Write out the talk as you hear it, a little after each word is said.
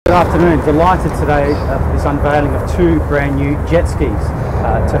Good afternoon. Delighted today for this unveiling of two brand new jet skis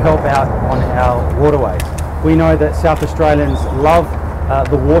to help out on our waterways. We know that South Australians love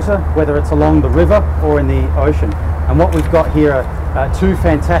the water, whether it's along the river or in the ocean. And what we've got here are two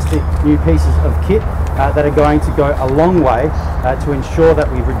fantastic new pieces of kit that are going to go a long way to ensure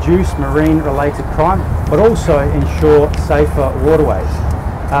that we reduce marine-related crime, but also ensure safer waterways.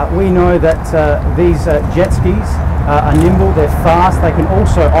 We know that these jet skis are nimble, they're fast, they can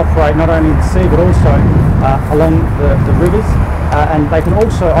also operate not only in the sea but also along the rivers, and they can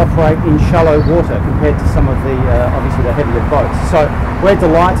also operate in shallow water compared to some of the obviously the heavier boats. So we're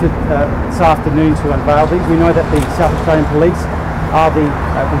delighted this afternoon to unveil these. We know that the South Australian Police are the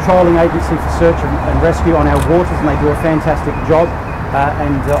controlling agency for search and rescue on our waters, and they do a fantastic job.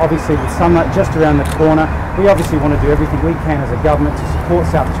 Obviously with summer just around the corner, we obviously want to do everything we can as a government to support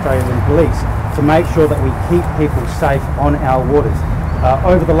South Australian Police to make sure that we keep people safe on our waters.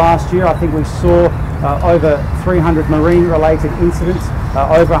 Over the last year, I think we saw over 300 marine-related incidents,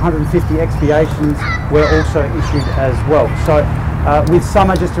 over 150 expiations were also issued as well. So with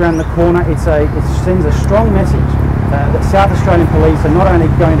summer just around the corner, it sends a strong message that South Australian Police are not only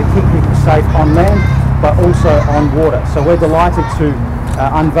going to keep people safe on land, but also on water. So we're delighted to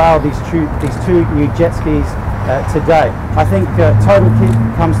unveil these two new jet skis today. I think total kit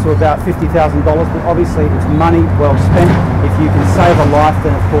comes to about $50,000, but obviously it's money well spent. If you can save a life,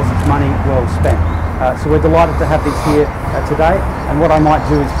 then of course it's money well spent. So we're delighted to have these here today, and what I might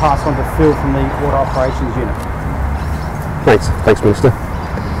do is pass on to Phil from the Water Operations Unit. Thanks Minister.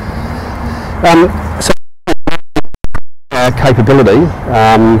 So capability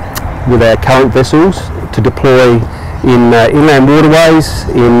with our current vessels to deploy in inland waterways,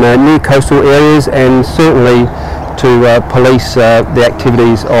 in near coastal areas, and certainly to police the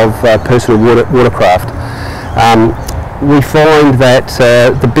activities of personal watercraft. We find that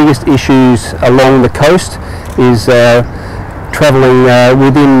the biggest issues along the coast is travelling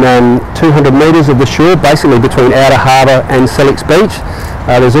within 200 metres of the shore, basically between Outer Harbour and Sellex Beach.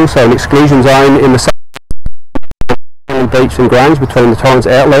 There's also an exclusion zone in the Beach and Grange between the Torrens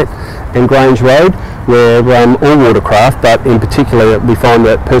Outlet and Grange Road, where all watercraft, but in particular we find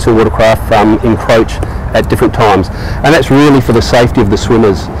that personal watercraft encroach at different times, and that's really for the safety of the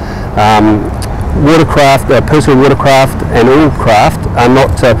swimmers. Personal watercraft and all craft are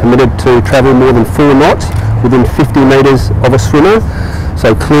not permitted to travel more than 4 knots within 50 metres of a swimmer.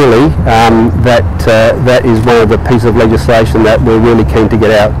 So clearly that is one of the pieces of legislation that we're really keen to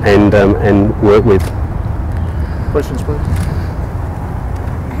get out and work with. Questions, please.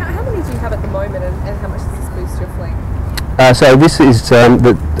 How many do you have at the moment, and how much does this boost your fleet? So this is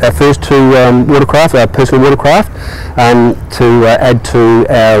our first two watercraft, our personal watercraft, to add to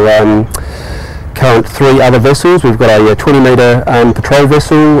our current 3 other vessels. We've got a 20-metre patrol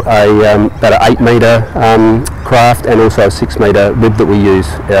vessel, about an 8-metre craft, and also a 6-metre rib that we use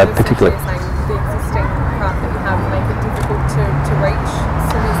particularly. So you're saying the existing craft that you have make it difficult to reach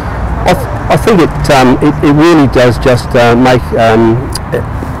swimmers? I think it really does just make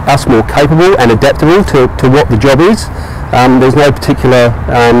us more capable and adaptable to what the job is. There's no particular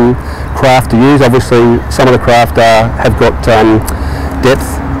craft to use. Obviously some of the craft have got depth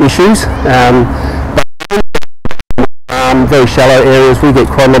issues, but very shallow areas we get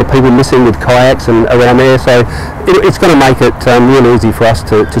quite a lot of people missing with kayaks and around there, so it's going to make it really easy for us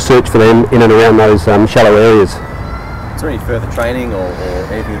to search for them in and around those shallow areas. Is there any further training or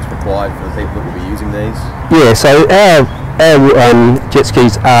anything that's required for the people that will be using these? Yeah, so our jet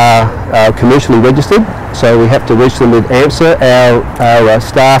skis are commercially registered, so we have to register them with AMSA. Our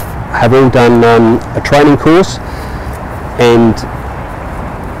staff have all done a training course, and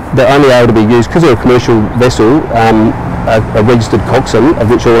they're only able to be used, because they're a commercial vessel, a registered coxswain, of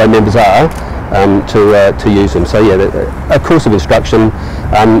which all our members are, to use them. So yeah, a course of instruction.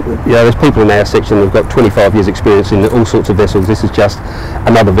 There's people in our section who've got 25 years experience in all sorts of vessels. This is just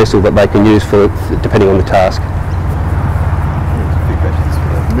another vessel that they can use for depending on the task.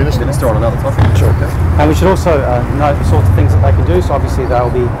 Minister, on another topic. Sure. And we should also note the sorts of things that they can do. So obviously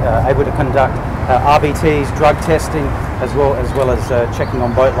they'll be able to conduct RBTs, drug testing, as well as checking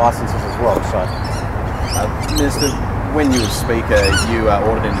on boat licences as well. So, Minister, when you were Speaker, you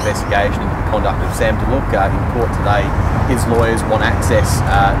ordered an investigation into the conduct of Sam DeLuc. In court today, his lawyers want access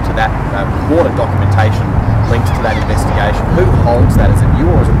to that water documentation linked to that investigation. Who holds that? Is it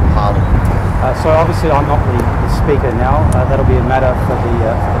you or is it Parliament? So obviously I'm not the Speaker now. That'll be a matter for the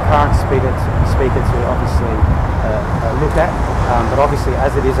current Speaker to obviously look at. But obviously,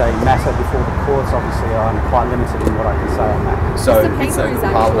 as it is a matter before the courts, obviously I'm quite limited in what I can say on that. So the paper is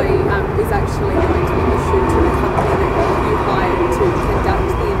actually going to be issued to the company that you hired to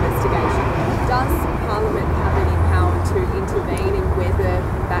conduct the investigation.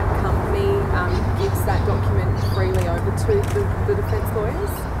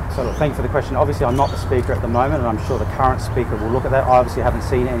 thank you for the question. Obviously, I'm not the speaker at the moment, and I'm sure the current speaker will look at that. I obviously haven't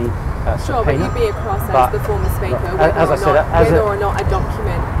seen any Sure, but subpoena. you'd be across as the former speaker, Right. whether or not a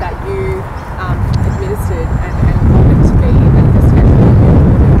document that you administered and wanted to be investigated,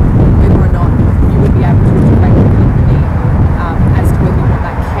 whether or not you would be able to educate the company as to whether you want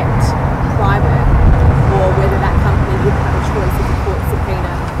that kept private, or whether that company would have a choice if the court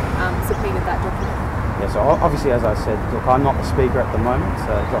subpoenaed that document. Yeah, so obviously, as I said, look, I'm not the speaker at the moment.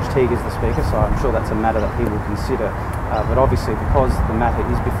 Josh Teague is the speaker, so I'm sure that's a matter that he will consider. But obviously, because the matter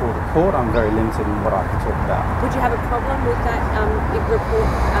is before the court, I'm very limited in what I can talk about. Would you have a problem with that report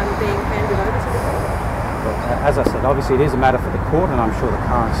being handed over to the court? But, as I said, obviously it is a matter for the court, and I'm sure the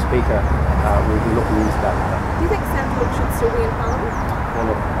current speaker will be looking into that matter. Do you think SAPOL should still be in Parliament? Well,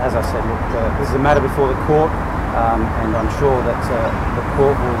 look, as I said, look, this is a matter before the court, and I'm sure that the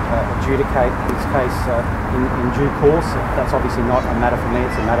court will adjudicate this case in due course. That's obviously not a matter for me,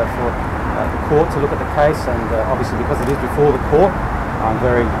 it's a matter for the court to look at the case, and obviously because it is before the court, I'm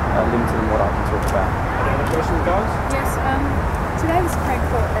very limited in what I can talk about. Any other questions, guys? Yes, today the Supreme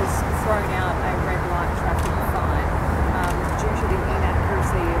Court has thrown out a red light traffic fine due to the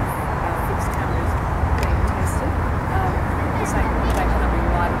inaccuracy of fixed cameras being tested. They're saying that they cannot be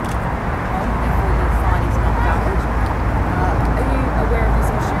relied on therefore the fine is not valid. Are you aware of this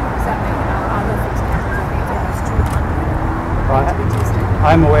issue? Does that mean other fixed cameras, I think it's almost 200, to be tested?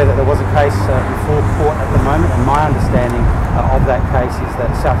 I am aware that there was a case before court at the moment, and my understanding of that case is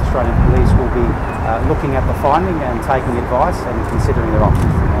that South Australian Police will be looking at the finding and taking advice and considering their options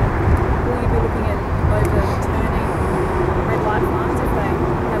from there. Will you be looking at overturning red light fines if they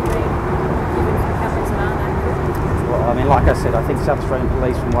have been given for cameras that aren't accurate? Well, I mean, like I said, I think South Australian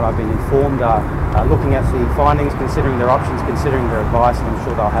Police, from what I've been informed, are looking at the findings, considering their options, considering their advice, and I'm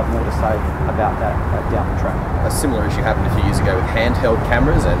sure they'll have more to say about that down the track. A similar issue happened a few years ago with handheld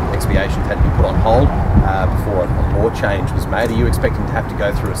cameras, and expiations had to be put on hold before a law change was made. Are you expecting to have to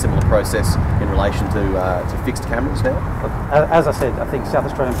go through a similar process in relation to fixed cameras now? As I said, I think South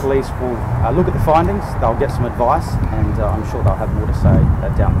Australian Police will look at the findings, they'll get some advice, and I'm sure they'll have more to say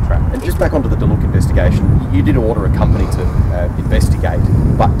down the track. And just back onto the Duluth investigation, you did order a company to investigate,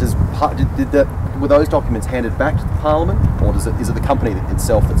 but were those documents handed back to the Parliament, or is it the company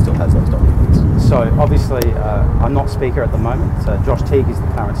itself that still has those documents? So obviously, I'm not speaker at the moment. Josh Teague is the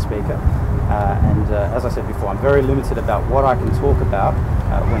current speaker, and as I said before, I'm very limited about what I can talk about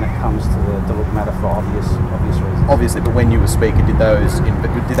when it comes to the Duluth matter for obvious reasons. Obviously, but when you were speaker, did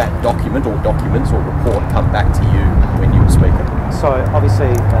that document or documents or report come back to you when you were speaker? So obviously,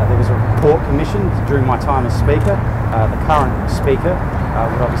 there was a report commissioned during my time as speaker. The current speaker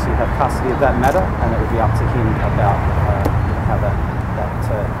would obviously have custody of that matter, and it would be up to him about how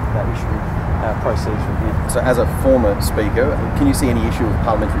that issue proceeds from here. So as a former speaker, can you see any issue of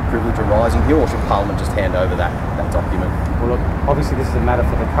parliamentary privilege arising here, or should Parliament just hand over that document? Well, look, obviously this is a matter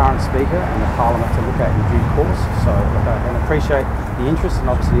for the current speaker and the Parliament to look at in due course. So look, I can appreciate the interest, and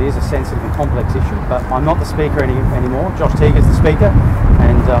obviously it is a sensitive and complex issue, but I'm not the speaker anymore. Josh Teague is the speaker,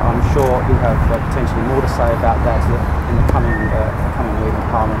 and I'm sure he'll have potentially more to say about that in the coming week when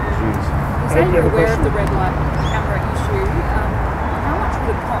Parliament resumes. You say you're aware of the red light camera issue. How much would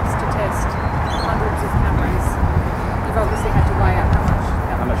it cost to test hundreds of cameras? You've obviously had to weigh up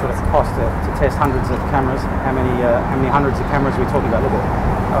how much would it cost to test hundreds of cameras? How many hundreds of cameras are we talking about?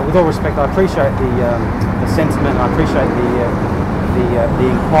 Look, with all respect, I appreciate the sentiment, I appreciate the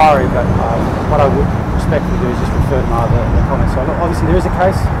inquiry, but what I would respectfully do is just refer to my other comments. So look, obviously there is a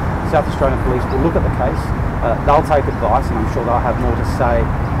case. South Australian Police will look at the case. They'll take advice, and I'm sure they'll have more to say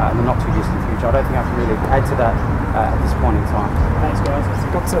in the not too distant future. I don't think I can really add to that at this point in time. Thanks, guys.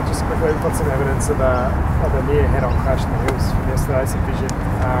 Just quickly, we've got some evidence of a near head-on crash in the hills from yesterday. Some vision.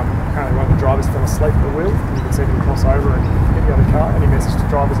 Apparently, one of the drivers fell asleep at the wheel. You can see him cross over and hit the other car. Any message to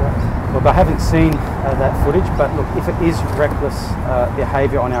drivers out? Look, I haven't seen that footage, but look, if it is reckless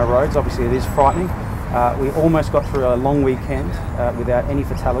behaviour on our roads, obviously it is frightening. We almost got through a long weekend without any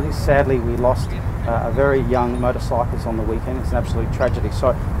fatalities. Sadly, we lost a very young motorcyclist on the weekend. It's an absolute tragedy.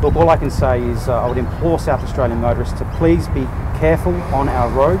 So look, all I can say is I would implore South Australian motorists to please be careful on our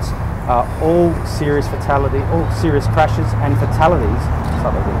roads. All serious crashes and fatalities,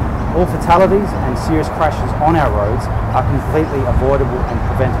 all fatalities and serious crashes on our roads are completely avoidable and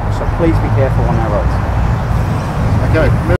preventable. So please be careful on our roads. Okay.